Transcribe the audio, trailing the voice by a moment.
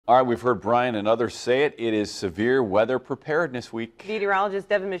All right, we've heard Brian and others say it. It is Severe Weather Preparedness Week. Meteorologist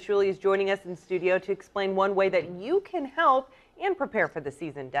Devin Mishuli is joining us in studio to explain one way that you can help and prepare for the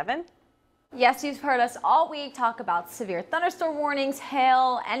season. Devin? Yes, you've heard us all week talk about severe thunderstorm warnings,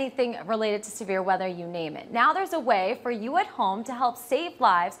 hail, anything related to severe weather, you name it. Now there's a way for you at home to help save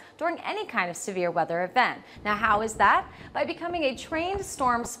lives during any kind of severe weather event. Now, how is that? By becoming a trained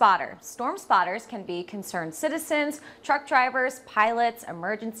storm spotter. Storm spotters can be concerned citizens, truck drivers, pilots,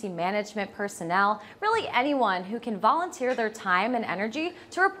 emergency management personnel, really anyone who can volunteer their time and energy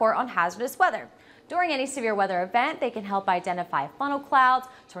to report on hazardous weather. During any severe weather event, they can help identify funnel clouds,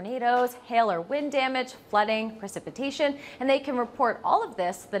 tornadoes, hail or wind damage, flooding, precipitation, and they can report all of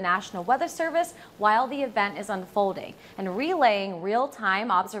this to the National Weather Service while the event is unfolding. And relaying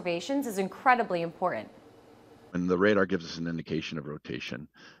real-time observations is incredibly important. And the radar gives us an indication of rotation.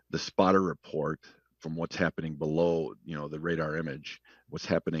 The spotter report from what's happening below, the radar image, what's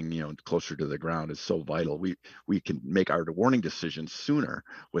happening, closer to the ground is so vital. We can make our warning decisions sooner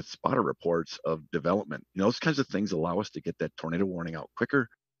with spotter reports of development. Those kinds of things allow us to get that tornado warning out quicker.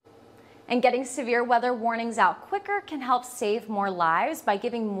 And getting severe weather warnings out quicker can help save more lives by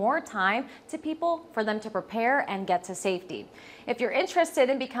giving more time to people for them to prepare and get to safety. If you're interested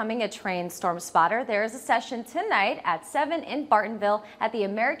in becoming a trained storm spotter, there is a session tonight at 7 in Bartonville at the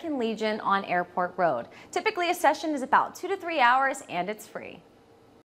American Legion on Airport Road. Typically, a session is about 2 to 3 hours and it's free.